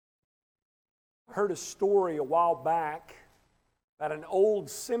I heard a story a while back about an old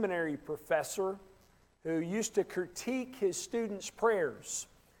seminary professor who used to critique his students' prayers.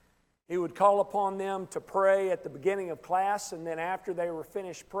 He would call upon them to pray at the beginning of class, and then after they were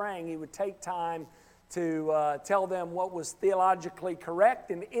finished praying, he would take time to tell them what was theologically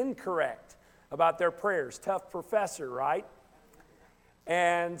correct and incorrect about their prayers. Tough professor, right?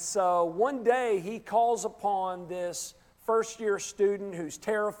 And so one day he calls upon this first-year student who's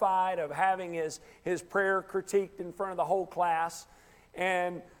terrified of having his prayer critiqued in front of the whole class.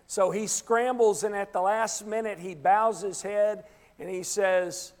 And so he scrambles, and at the last minute he bows his head and he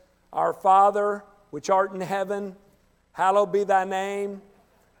says, "Our Father, which art in heaven, hallowed be thy name.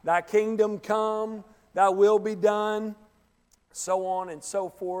 Thy kingdom come, thy will be done," so on and so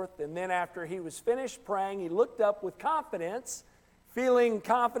forth. And then after he was finished praying, he looked up with confidence, feeling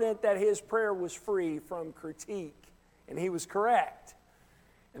confident that his prayer was free from critique. And he was correct.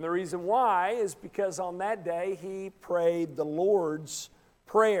 And the reason why is because on that day he prayed the Lord's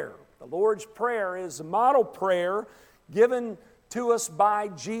Prayer. The Lord's Prayer is a model prayer given to us by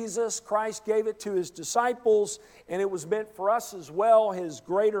Jesus. Christ gave it to His disciples, and it was meant for us as well, His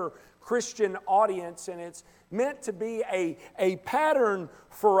greater Christian audience. And it's meant to be a pattern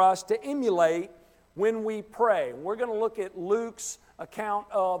for us to emulate when we pray. We're going to look at Luke's account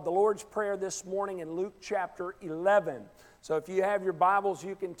of the Lord's Prayer this morning in Luke chapter 11. So if you have your Bibles,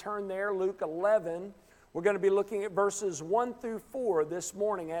 you can turn there, Luke 11. We're going to be looking at verses 1 through 4 this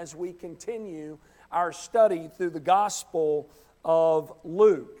morning as we continue our study through the Gospel of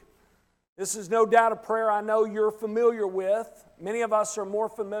Luke. This is no doubt a prayer I know you're familiar with. Many of us are more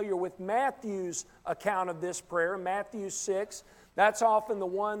familiar with Matthew's account of this prayer, Matthew 6. That's often the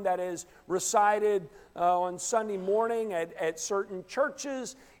one that is recited on Sunday morning at certain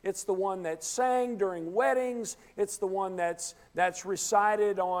churches. It's the one that's sang during weddings. It's the one that's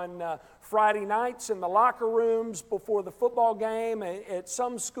recited on Friday nights in the locker rooms before the football game at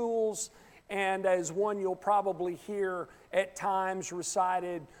some schools, and as one you'll probably hear at times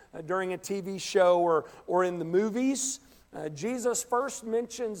recited during a TV show or in the movies. Jesus first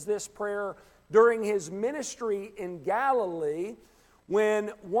mentions this prayer during His ministry in Galilee, when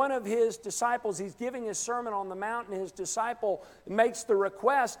one of His disciples, He's giving His Sermon on the Mount, and His disciple makes the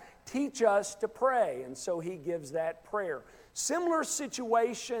request, "Teach us to pray." And so He gives that prayer. Similar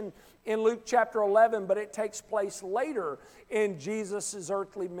situation in Luke chapter 11, but it takes place later in Jesus'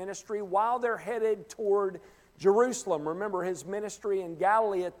 earthly ministry while they're headed toward Jerusalem. Remember, His ministry in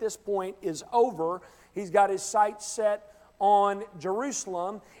Galilee at this point is over. He's got His sights set on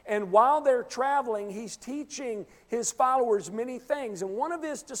Jerusalem, and while they're traveling, He's teaching His followers many things, and one of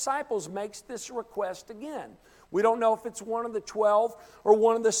His disciples makes this request again. We don't know if it's one of the 12 or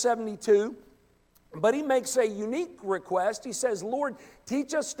one of the 72, but he makes a unique request. He says, "Lord,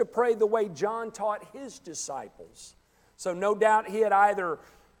 teach us to pray the way John taught his disciples." So no doubt he had either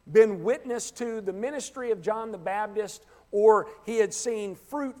been witness to the ministry of John the Baptist, or he had seen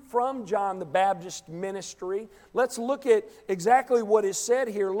fruit from John the Baptist's ministry. Let's look at exactly what is said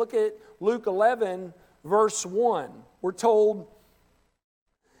here. Look at Luke 11, verse 1. We're told,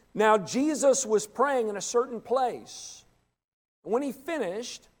 "Now Jesus was praying in a certain place. When He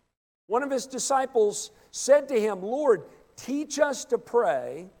finished, one of His disciples said to Him, 'Lord, teach us to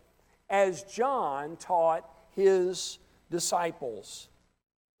pray as John taught his disciples.'"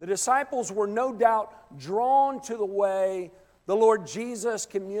 The disciples were no doubt drawn to the way the Lord Jesus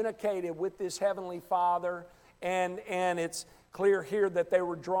communicated with His Heavenly Father, and it's clear here that they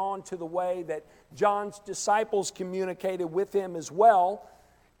were drawn to the way that John's disciples communicated with Him as well.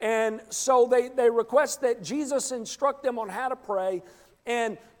 And so they request that Jesus instruct them on how to pray.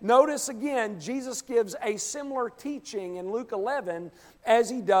 And notice again, Jesus gives a similar teaching in Luke 11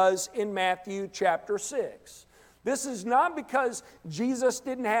 as He does in Matthew chapter 6. This is not because Jesus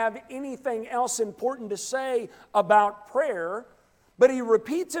didn't have anything else important to say about prayer, but He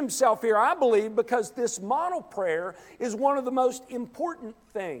repeats Himself here, I believe, because this model prayer is one of the most important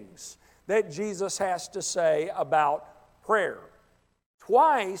things that Jesus has to say about prayer.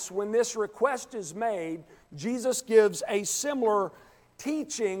 Twice, when this request is made, Jesus gives a similar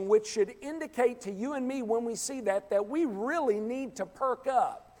teaching, which should indicate to you and me when we see that we really need to perk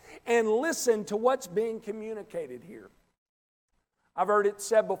up and listen to what's being communicated here. I've heard it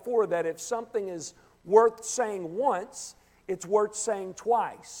said before that if something is worth saying once, it's worth saying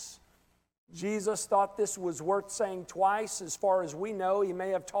twice. Jesus thought this was worth saying twice. As far as we know, He may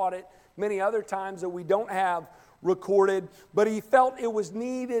have taught it many other times that we don't have recorded, but He felt it was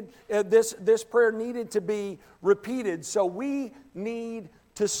needed, this prayer needed to be repeated, so we need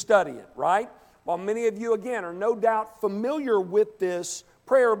to study it, right? While many of you, again, are no doubt familiar with this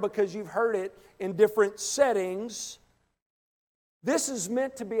Prayer because you've heard it in different settings. This is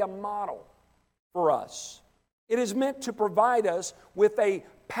meant to be a model for us. It is meant to provide us with a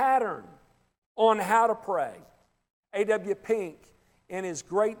pattern on how to pray. A.W. Pink, in his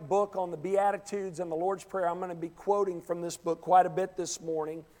great book on the Beatitudes and the Lord's Prayer, I'm going to be quoting from this book quite a bit this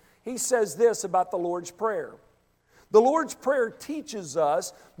morning. He says this about the Lord's Prayer. The Lord's Prayer teaches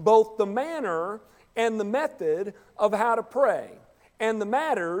us both the manner and the method of how to pray, and the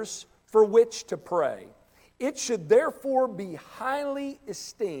matters for which to pray. It should therefore be highly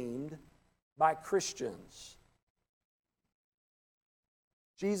esteemed by Christians.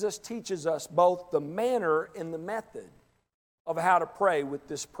 Jesus teaches us both the manner and the method of how to pray with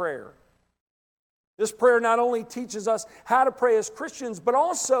this prayer. This prayer not only teaches us how to pray as Christians, but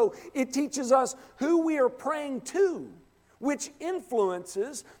also it teaches us who we are praying to, which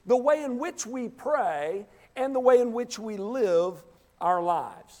influences the way in which we pray and the way in which we live our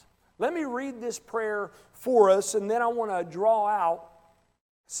lives. Let me read this prayer for us, and then I want to draw out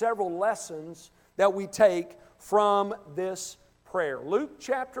several lessons that we take from this prayer. Luke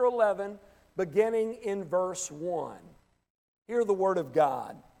chapter 11, beginning in verse 1. Hear the word of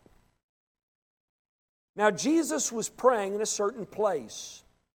God. Now Jesus was praying in a certain place.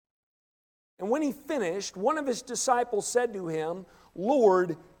 And when he finished, one of his disciples said to him,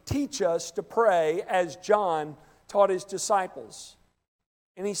 Lord, teach us to pray as John taught his disciples.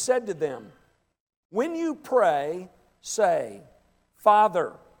 And he said to them, when you pray, say,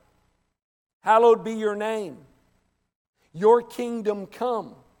 Father, hallowed be your name. Your kingdom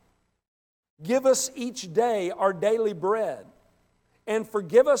come. Give us each day our daily bread, and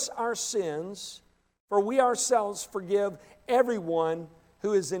forgive us our sins, for we ourselves forgive everyone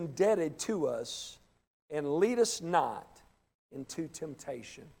who is indebted to us, and lead us not into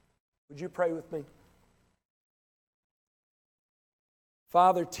temptation. Would you pray with me?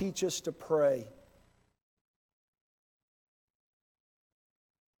 Father, teach us to pray.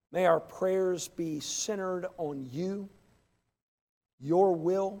 May our prayers be centered on you, your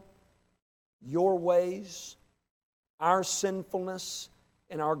will, your ways, our sinfulness,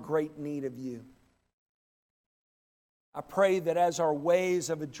 and our great need of you. I pray that as our ways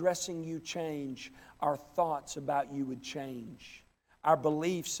of addressing you change, our thoughts about you would change. Our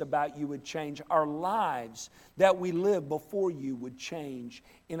beliefs about you would change. Our lives that we live before you would change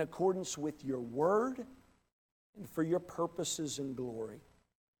in accordance with your word and for your purposes and glory.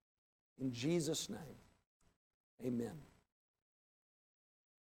 In Jesus' name, amen.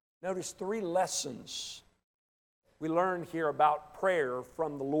 Notice 3 lessons we learn here about prayer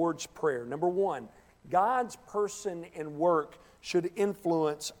from the Lord's Prayer. Number 1, God's person and work should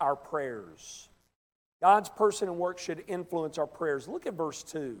influence our prayers. God's person and work should influence our prayers. Look at verse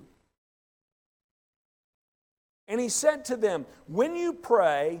 2. And he said to them, when you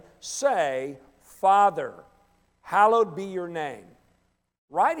pray, say, Father, hallowed be your name.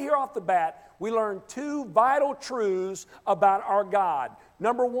 Right here off the bat, we learn 2 vital truths about our God.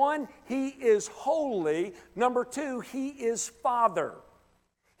 Number 1, He is holy. Number 2, He is Father.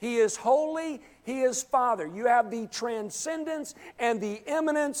 He is holy, He is Father. You have the transcendence and the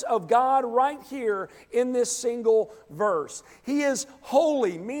immanence of God right here in this single verse. He is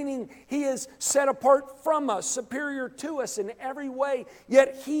holy, meaning He is set apart from us, superior to us in every way,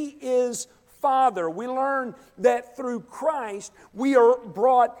 yet He is Father. We learn that through Christ we are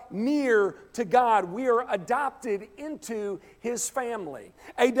brought near to God. We are adopted into His family.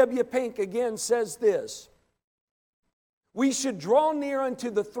 A.W. Pink again says this, we should draw near unto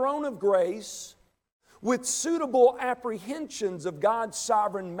the throne of grace with suitable apprehensions of God's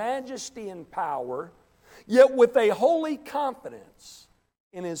sovereign majesty and power, yet with a holy confidence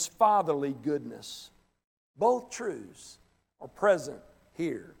in His fatherly goodness. Both truths are present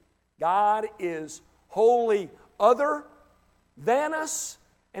here. God is wholly other than us,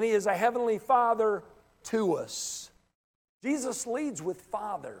 and He is a heavenly Father to us. Jesus leads with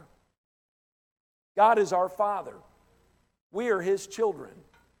Father. God is our Father. We are His children.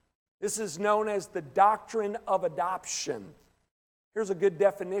 This is known as the doctrine of adoption. Here's a good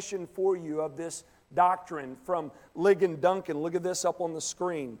definition for you of this doctrine from Ligon Duncan. Look at this up on the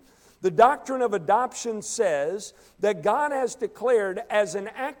screen. The doctrine of adoption says that God has declared as an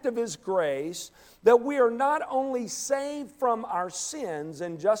act of His grace that we are not only saved from our sins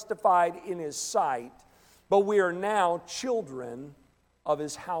and justified in His sight, but we are now children of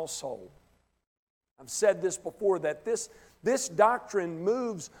His household. I've said this before, that this doctrine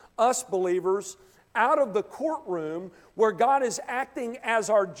moves us believers out of the courtroom where God is acting as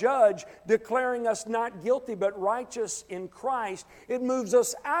our judge, declaring us not guilty but righteous in Christ. It moves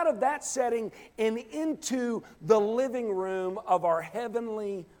us out of that setting and into the living room of our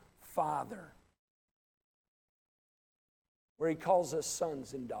Heavenly Father, where He calls us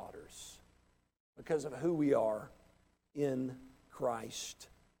sons and daughters because of who we are in Christ.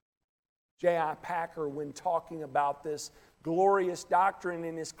 J.I. Packer, when talking about this glorious doctrine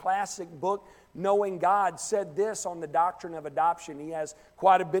in his classic book, Knowing God, said this on the doctrine of adoption. He has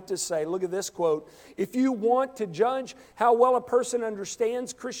quite a bit to say. Look at this quote. If you want to judge how well a person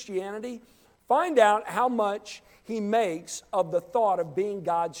understands Christianity, find out how much he makes of the thought of being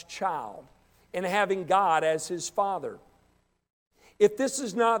God's child and having God as his Father. If this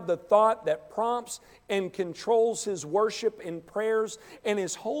is not the thought that prompts and controls his worship and prayers and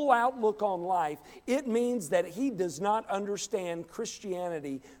his whole outlook on life, it means that he does not understand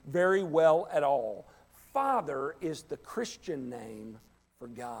Christianity very well at all. Father is the Christian name for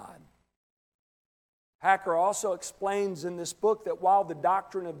God. Packer also explains in this book that while the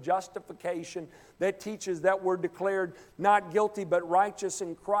doctrine of justification that teaches that we're declared not guilty but righteous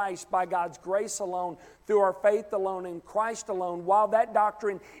in Christ by God's grace alone, through our faith alone, in Christ alone, while that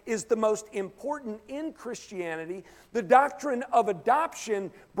doctrine is the most important in Christianity, the doctrine of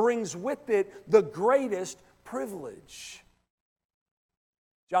adoption brings with it the greatest privilege.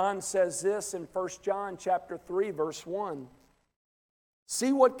 John says this in 1 John chapter 3, verse 1.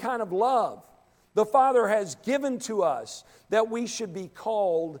 See what kind of love the Father has given to us, that we should be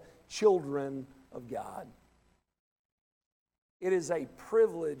called children of God. It is a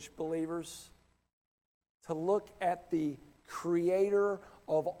privilege, believers, to look at the Creator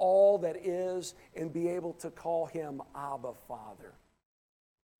of all that is and be able to call Him Abba, Father.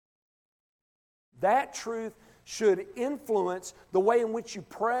 That truth should influence the way in which you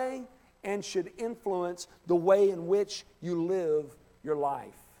pray and should influence the way in which you live your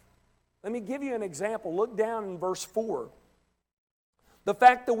life. Let me give you an example. Look down in verse 4. The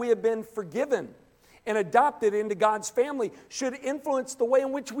fact that we have been forgiven and adopted into God's family should influence the way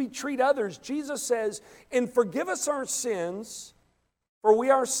in which we treat others. Jesus says, "And forgive us our sins, for we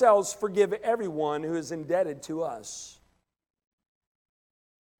ourselves forgive everyone who is indebted to us."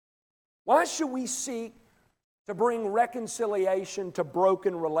 Why should we seek to bring reconciliation to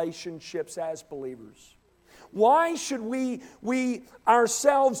broken relationships as believers? Why should we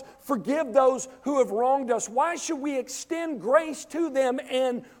ourselves forgive those who have wronged us? Why should we extend grace to them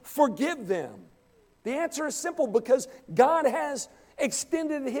and forgive them? The answer is simple: because God has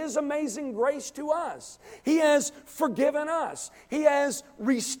extended His amazing grace to us. He has forgiven us. He has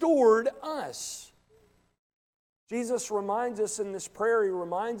restored us. Jesus reminds us in this prayer, He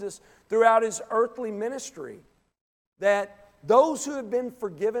reminds us throughout His earthly ministry that those who have been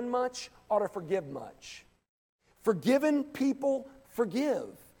forgiven much ought to forgive much. Forgiven people forgive.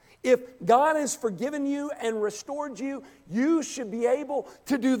 If God has forgiven you and restored you, you should be able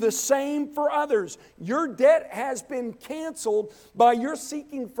to do the same for others. Your debt has been canceled by your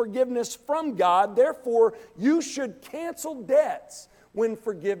seeking forgiveness from God. Therefore, you should cancel debts when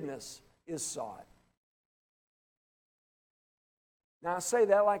forgiveness is sought. Now, I say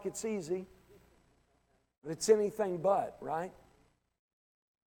that like it's easy, but it's anything but, right?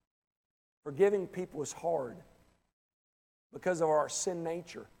 Forgiving people is hard because of our sin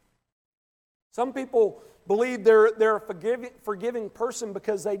nature. Some people believe they're a forgiving person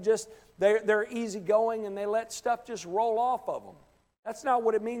because they're easygoing and they let stuff just roll off of them. That's not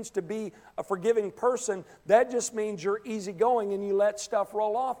what it means to be a forgiving person. That just means you're easygoing and you let stuff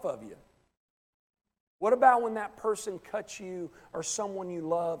roll off of you. What about when that person cuts you or someone you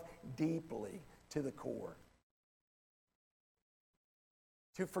love deeply to the core?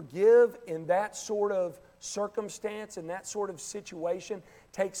 To forgive in that sort of circumstance, in that sort of situation,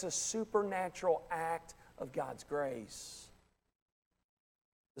 takes a supernatural act of God's grace.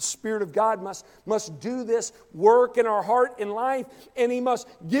 The Spirit of God must do this work in our heart and life, and He must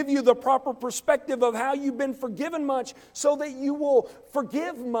give you the proper perspective of how you've been forgiven much so that you will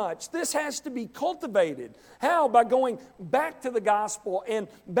forgive much. This has to be cultivated. How? By going back to the gospel and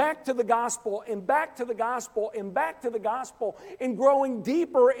back to the gospel and back to the gospel and back to the gospel and growing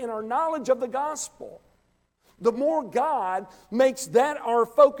deeper in our knowledge of the gospel. The more God makes that our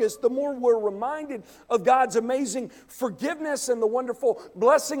focus, the more we're reminded of God's amazing forgiveness and the wonderful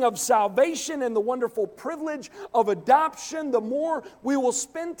blessing of salvation and the wonderful privilege of adoption, the more we will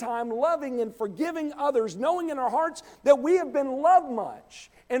spend time loving and forgiving others, knowing in our hearts that we have been loved much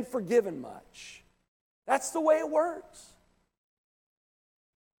and forgiven much. That's the way it works.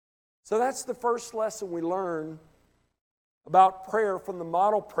 So that's the first lesson we learn about prayer from the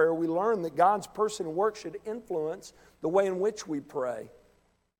model prayer, we learn that God's person and work should influence the way in which we pray.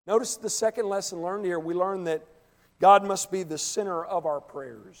 Notice the second lesson learned here. We learn that God must be the center of our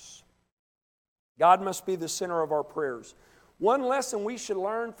prayers. God must be the center of our prayers. One lesson we should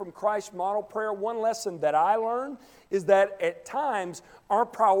learn from Christ's model prayer, one lesson that I learned, is that at times our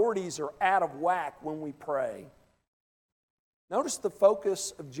priorities are out of whack when we pray. Notice the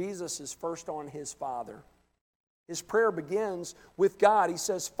focus of Jesus is first on His Father. His prayer begins with God. He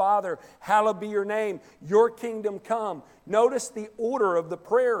says, Father, hallowed be your name, your kingdom come. Notice the order of the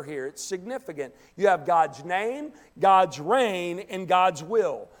prayer here. It's significant. You have God's name, God's reign, and God's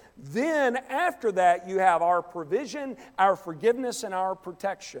will. Then after that, you have our provision, our forgiveness, and our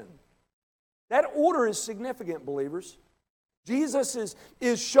protection. That order is significant, believers. Jesus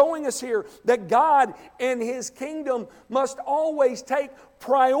is showing us here that God and His kingdom must always take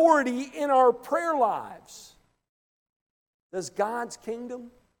priority in our prayer lives. Does God's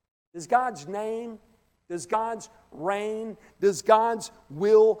kingdom, does God's name, does God's reign, does God's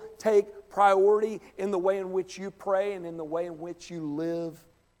will take priority in the way in which you pray and in the way in which you live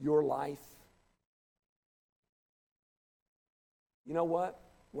your life? You know what?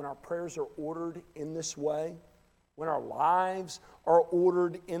 When our prayers are ordered in this way, when our lives are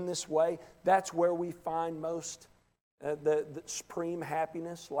ordered in this way, that's where we find most the supreme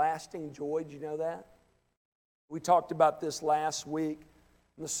happiness, lasting joy. Did you know that? We talked about this last week,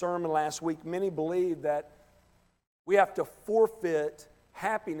 in the sermon last week. Many believe that we have to forfeit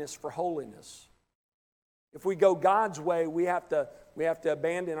happiness for holiness. If we go God's way, we have to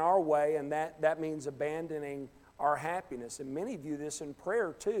abandon our way, and that means abandoning our happiness. And many view this in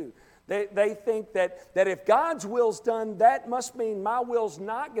prayer too. They think that if God's will's done, that must mean my will's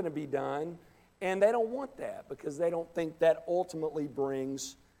not going to be done, and they don't want that because they don't think that ultimately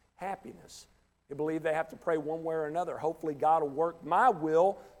brings happiness. They believe they have to pray one way or another. Hopefully God will work my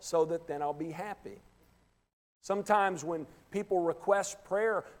will so that then I'll be happy. Sometimes when people request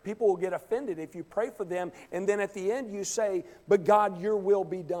prayer, people will get offended if you pray for them and then at the end you say, but God, your will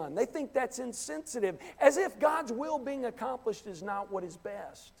be done. They think that's insensitive, as if God's will being accomplished is not what is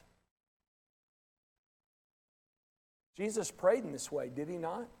best. Jesus prayed in this way, did He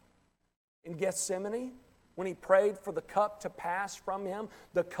not? In Gethsemane, when He prayed for the cup to pass from Him,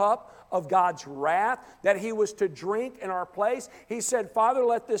 the cup of God's wrath that He was to drink in our place, He said, Father,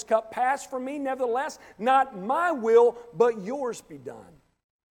 let this cup pass from me. Nevertheless, not my will, but yours be done.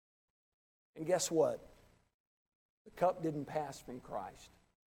 And guess what? The cup didn't pass from Christ.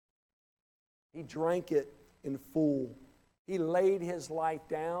 He drank it in full. He laid His life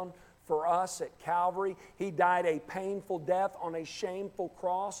down for us at Calvary. He died a painful death on a shameful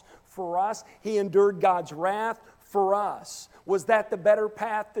cross for us. He endured God's wrath for us. Was that the better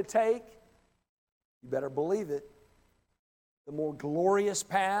path to take? You better believe it. The more glorious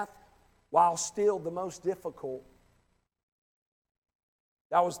path, while still the most difficult.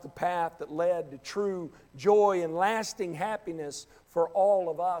 That was the path that led to true joy and lasting happiness for all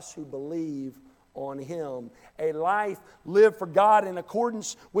of us who believe on Him. A life lived for God in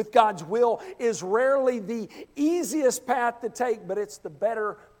accordance with God's will is rarely the easiest path to take, but it's the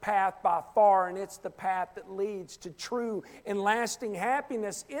better path by far, and it's the path that leads to true and lasting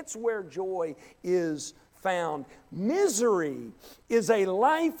happiness. It's where joy is found. Misery is a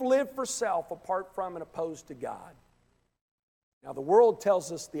life lived for self apart from and opposed to God. Now, the world tells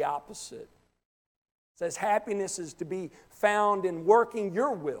us the opposite. It says happiness is to be found in working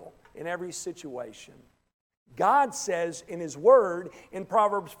your will in every situation. God says in His Word in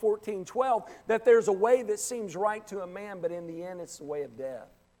Proverbs 14:12 that there's a way that seems right to a man, but in the end it's the way of death.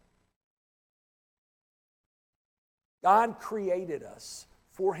 God created us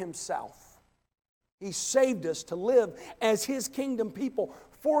for Himself. He saved us to live as His kingdom people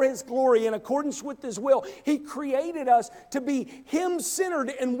for His glory in accordance with His will. He created us to be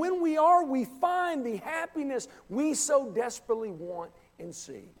Him-centered, and when we are, we find the happiness we so desperately want and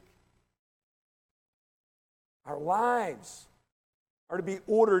seek. Our lives are to be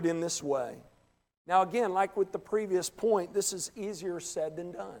ordered in this way. Now again, like with the previous point, this is easier said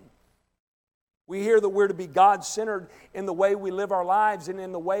than done. We hear that we're to be God-centered in the way we live our lives and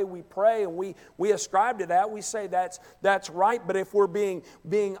in the way we pray, and we ascribe to that. We say that's right, but if we're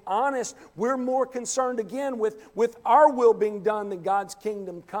being honest, we're more concerned again with our will being done than God's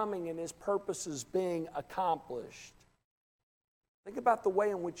kingdom coming and His purposes being accomplished. Think about the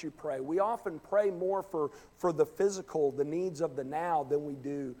way in which you pray. We often pray more for the physical, the needs of the now, than we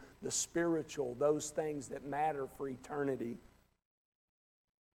do the spiritual, those things that matter for eternity.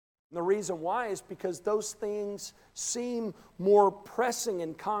 And the reason why is because those things seem more pressing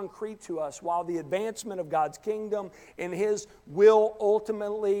and concrete to us, while the advancement of God's kingdom and His will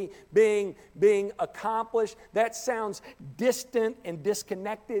ultimately being accomplished, that sounds distant and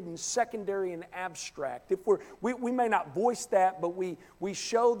disconnected and secondary and abstract. If we may not voice that, but we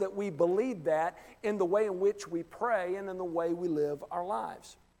show that we believe that in the way in which we pray and in the way we live our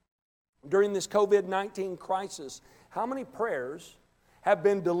lives. During this COVID-19 crisis, how many prayers have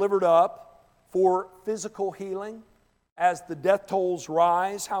been delivered up for physical healing as the death tolls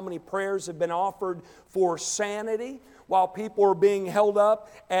rise? How many prayers have been offered for sanity while people are being held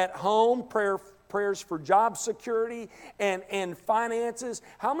up at home? Prayers for job security and finances.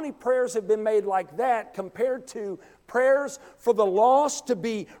 How many prayers have been made like that compared to prayers for the lost to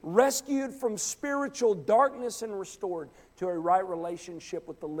be rescued from spiritual darkness and restored to a right relationship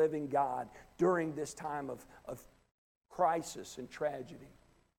with the living God during this time of crisis and tragedy?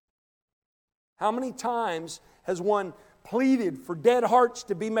 How many times has one pleaded for dead hearts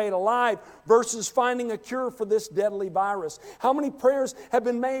to be made alive versus finding a cure for this deadly virus? How many prayers have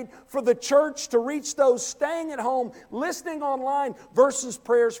been made for the church to reach those staying at home, listening online, versus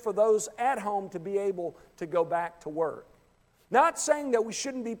prayers for those at home to be able to go back to work? Not saying that we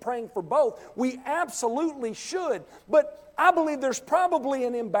shouldn't be praying for both. We absolutely should. But I believe there's probably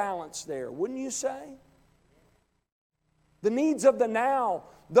an imbalance there, wouldn't you say? The needs of the now,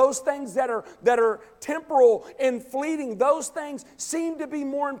 those things that are temporal and fleeting, those things seem to be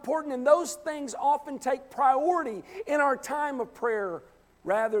more important, and those things often take priority in our time of prayer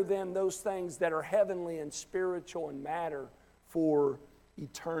rather than those things that are heavenly and spiritual and matter for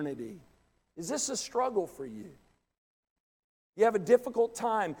eternity. Is this a struggle for you? You have a difficult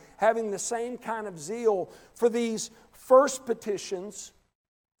time having the same kind of zeal for these first petitions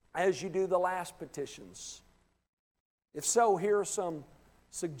as you do the last petitions? If so, here are some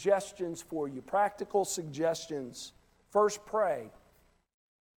suggestions for you, practical suggestions. First, pray.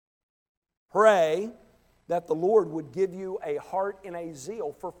 Pray that the Lord would give you a heart and a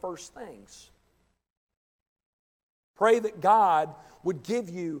zeal for first things. Pray that God would give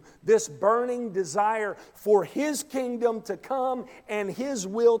you this burning desire for His kingdom to come and His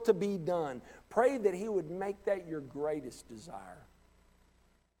will to be done. Pray that He would make that your greatest desire.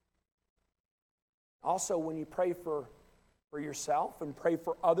 Also, when you pray for yourself and pray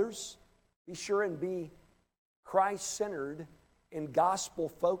for others, be sure and be Christ-centered and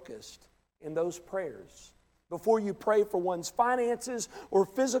gospel-focused in those prayers. Before you pray for one's finances or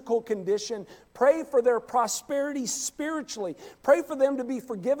physical condition, pray for their prosperity spiritually. Pray for them to be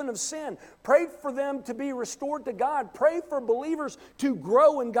forgiven of sin. Pray for them to be restored to God. Pray for believers to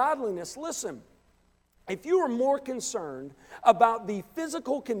grow in godliness. Listen, if you are more concerned about the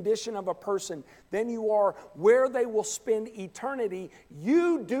physical condition of a person than you are where they will spend eternity,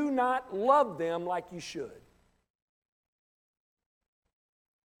 you do not love them like you should.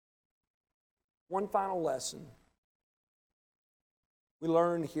 One final lesson we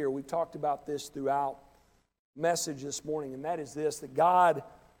learn here. We've talked about this throughout the message this morning, and that is this, that God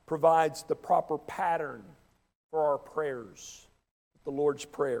provides the proper pattern for our prayers, the Lord's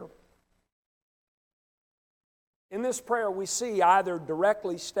Prayer. In this prayer, we see either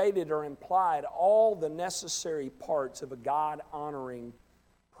directly stated or implied all the necessary parts of a God-honoring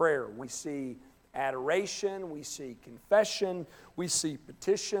prayer. We see adoration, we see confession, we see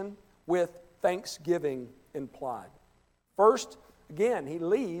petition with thanksgiving implied. First, again, he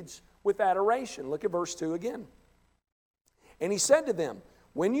leads with adoration. Look at verse 2 again. And he said to them,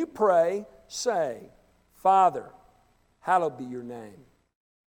 when you pray, say, Father, hallowed be your name.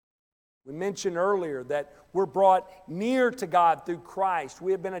 We mentioned earlier that we're brought near to God through Christ.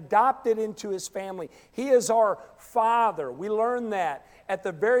 We have been adopted into His family. He is our Father. We learn that at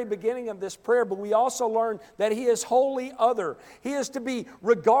the very beginning of this prayer, but we also learn that He is wholly other. He is to be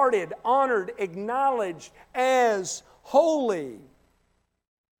regarded, honored, acknowledged as holy.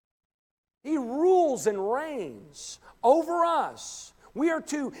 He rules and reigns over us. We are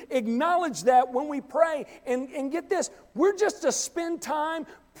to acknowledge that when we pray. And get this, we're just to spend time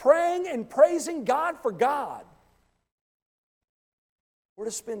praying and praising God for God. We're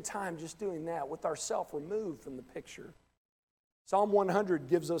to spend time just doing that with ourselves removed from the picture. Psalm 100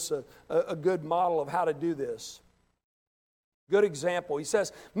 gives us a good model of how to do this. Good example. He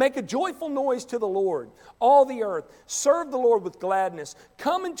says, make a joyful noise to the Lord, all the earth. Serve the Lord with gladness.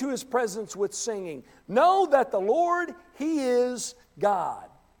 Come into His presence with singing. Know that the Lord, He is God.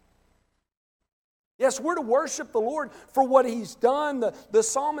 Yes, we're to worship the Lord for what He's done. The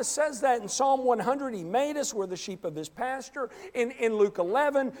psalmist says that in Psalm 100. He made us. We're the sheep of His pasture. In Luke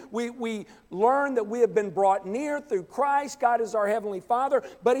 11, we learn that we have been brought near through Christ. God is our Heavenly Father,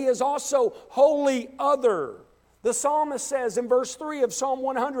 but He is also wholly other. The psalmist says in verse 3 of Psalm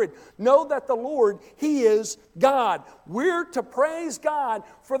 100, know that the Lord, He is God. We're to praise God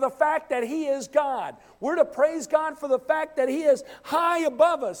for the fact that He is God. We're to praise God for the fact that He is high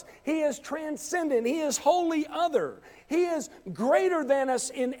above us. He is transcendent. He is wholly other. He is greater than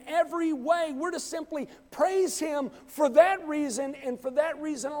us in every way. We're to simply praise Him for that reason and for that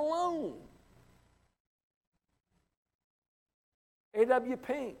reason alone. A.W.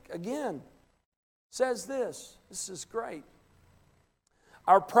 Pink, again, says this. This is great.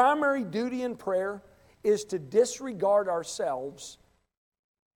 Our primary duty in prayer is to disregard ourselves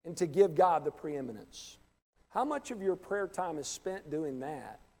and to give God the preeminence. How much of your prayer time is spent doing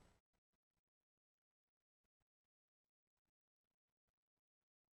that?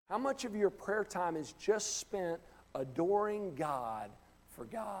 How much of your prayer time is just spent adoring God for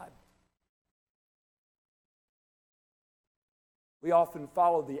God? We often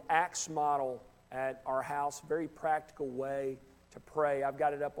follow the Acts model at our house, very practical way to pray. I've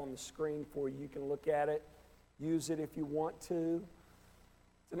got it up on the screen for you. You can look at it, use it if you want to.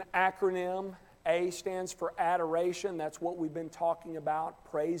 It's an acronym. A stands for adoration. That's what we've been talking about,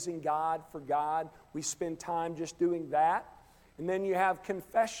 praising God for God. We spend time just doing that. And then you have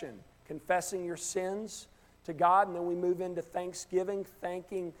confession, confessing your sins to God. And then we move into thanksgiving,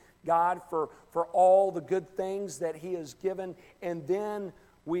 thanking God for all the good things that He has given. And then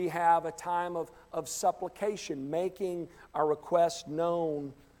we have a time of supplication, making our request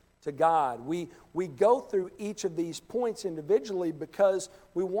known to God. We go through each of these points individually because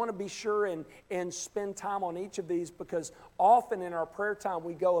we want to be sure and spend time on each of these, because often in our prayer time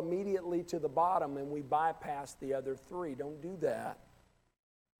we go immediately to the bottom and we bypass the other three. Don't do that.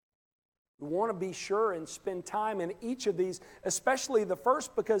 We want to be sure and spend time in each of these, especially the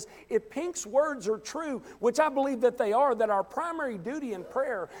first, because if Pink's words are true, which I believe that they are, that our primary duty in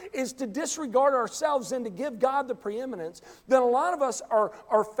prayer is to disregard ourselves and to give God the preeminence, then a lot of us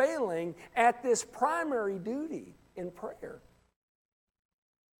are failing at this primary duty in prayer.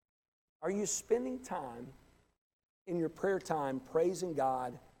 Are you spending time in your prayer time praising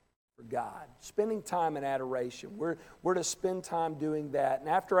God for God? Spending time in adoration. We're to spend time doing that. And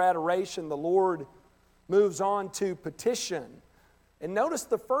after adoration, the Lord moves on to petition. And notice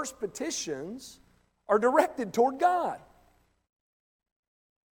the first petitions are directed toward God.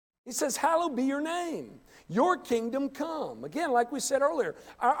 He says, hallowed be your name. Your kingdom come. Again, like we said earlier,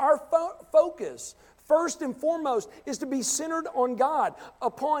 our focus, first and foremost, is to be centered on God,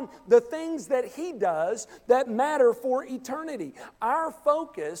 upon the things that He does that matter for eternity. Our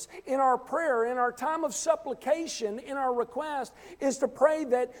focus in our prayer, in our time of supplication, in our request, is to pray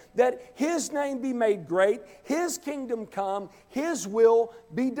that His name be made great, His kingdom come, His will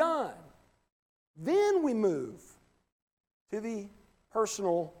be done. Then we move to the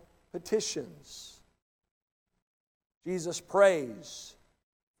personal petitions. Jesus prays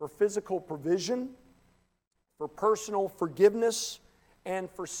for physical provision, for personal forgiveness, and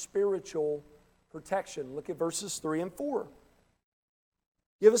for spiritual protection. Look at verses 3 and 4.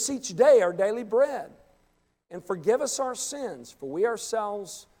 Give us each day our daily bread, and forgive us our sins, for we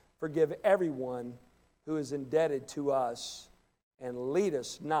ourselves forgive everyone who is indebted to us, and lead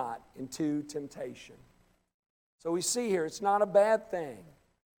us not into temptation. So we see here, it's not a bad thing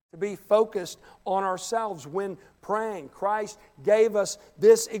to be focused on ourselves when praying. Christ gave us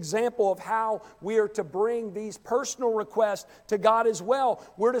this example of how we are to bring these personal requests to God as well.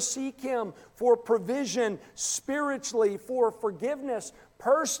 We're to seek Him for provision spiritually, for forgiveness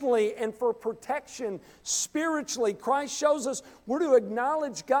personally, and for protection spiritually. Christ shows us we're to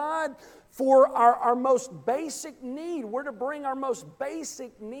acknowledge God for our most basic need. We're to bring our most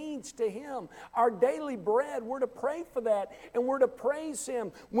basic needs to Him. Our daily bread, we're to pray for that, and we're to praise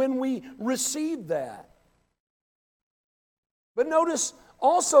Him when we receive that. But notice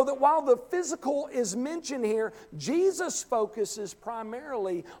also that while the physical is mentioned here, Jesus focuses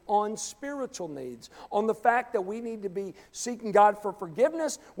primarily on spiritual needs, on the fact that we need to be seeking God for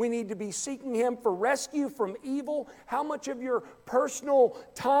forgiveness, we need to be seeking Him for rescue from evil. How much of your personal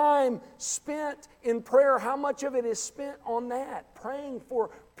time spent in prayer, how much of it is spent on that? Praying for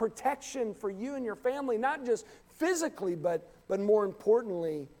protection for you and your family, not just physically, but more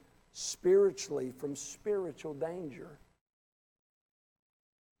importantly, spiritually, from spiritual danger.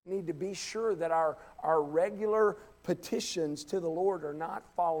 We need to be sure that our regular petitions to the Lord are not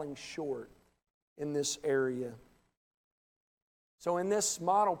falling short in this area. So in this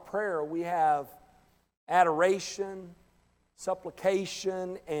model prayer, we have adoration,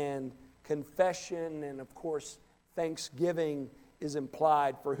 supplication, and confession, and of course, thanksgiving is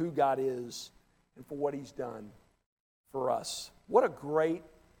implied for who God is and for what He's done for us. What a great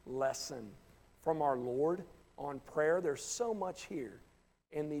lesson from our Lord on prayer. There's so much here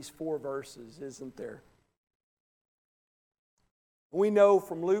in these 4 verses, isn't there? We know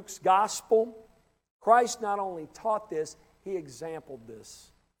from Luke's gospel, Christ not only taught this, He exampled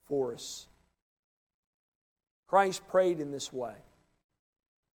this for us. Christ prayed in this way.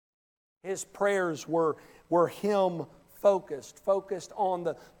 His prayers were focused on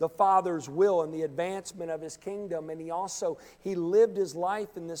the Father's will and the advancement of His kingdom. And He lived His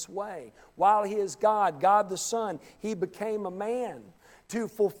life in this way. While He is God, God the Son, He became a man to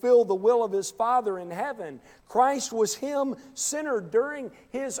fulfill the will of His Father in heaven. Christ was Him-centered during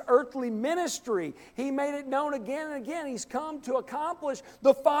His earthly ministry. He made it known again and again. He's come to accomplish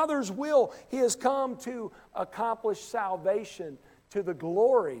the Father's will. He has come to accomplish salvation to the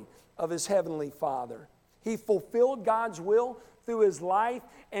glory of His heavenly Father. He fulfilled God's will through His life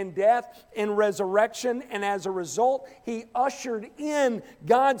and death and resurrection, and as a result, He ushered in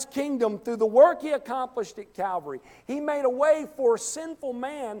God's kingdom through the work He accomplished at Calvary. He made a way for sinful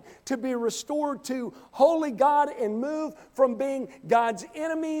man to be restored to holy God and move from being God's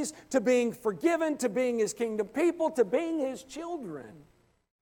enemies to being forgiven, to being His kingdom people, to being His children.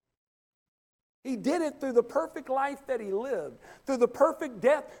 He did it through the perfect life that He lived, through the perfect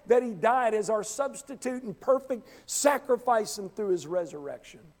death that He died as our substitute and perfect sacrifice, and through His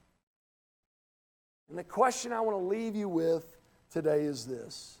resurrection. And the question I want to leave you with today is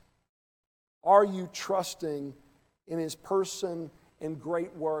this: are you trusting in His person and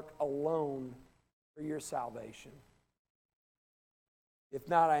great work alone for your salvation? If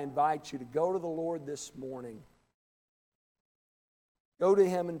not, I invite you to go to the Lord this morning. Go to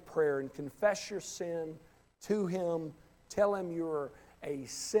Him in prayer and confess your sin to Him. Tell Him you're a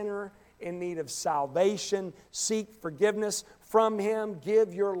sinner in need of salvation. Seek forgiveness from Him.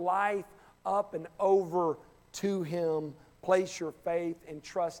 Give your life up and over to Him. Place your faith and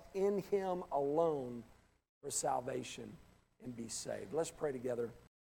trust in Him alone for salvation and be saved. Let's pray together.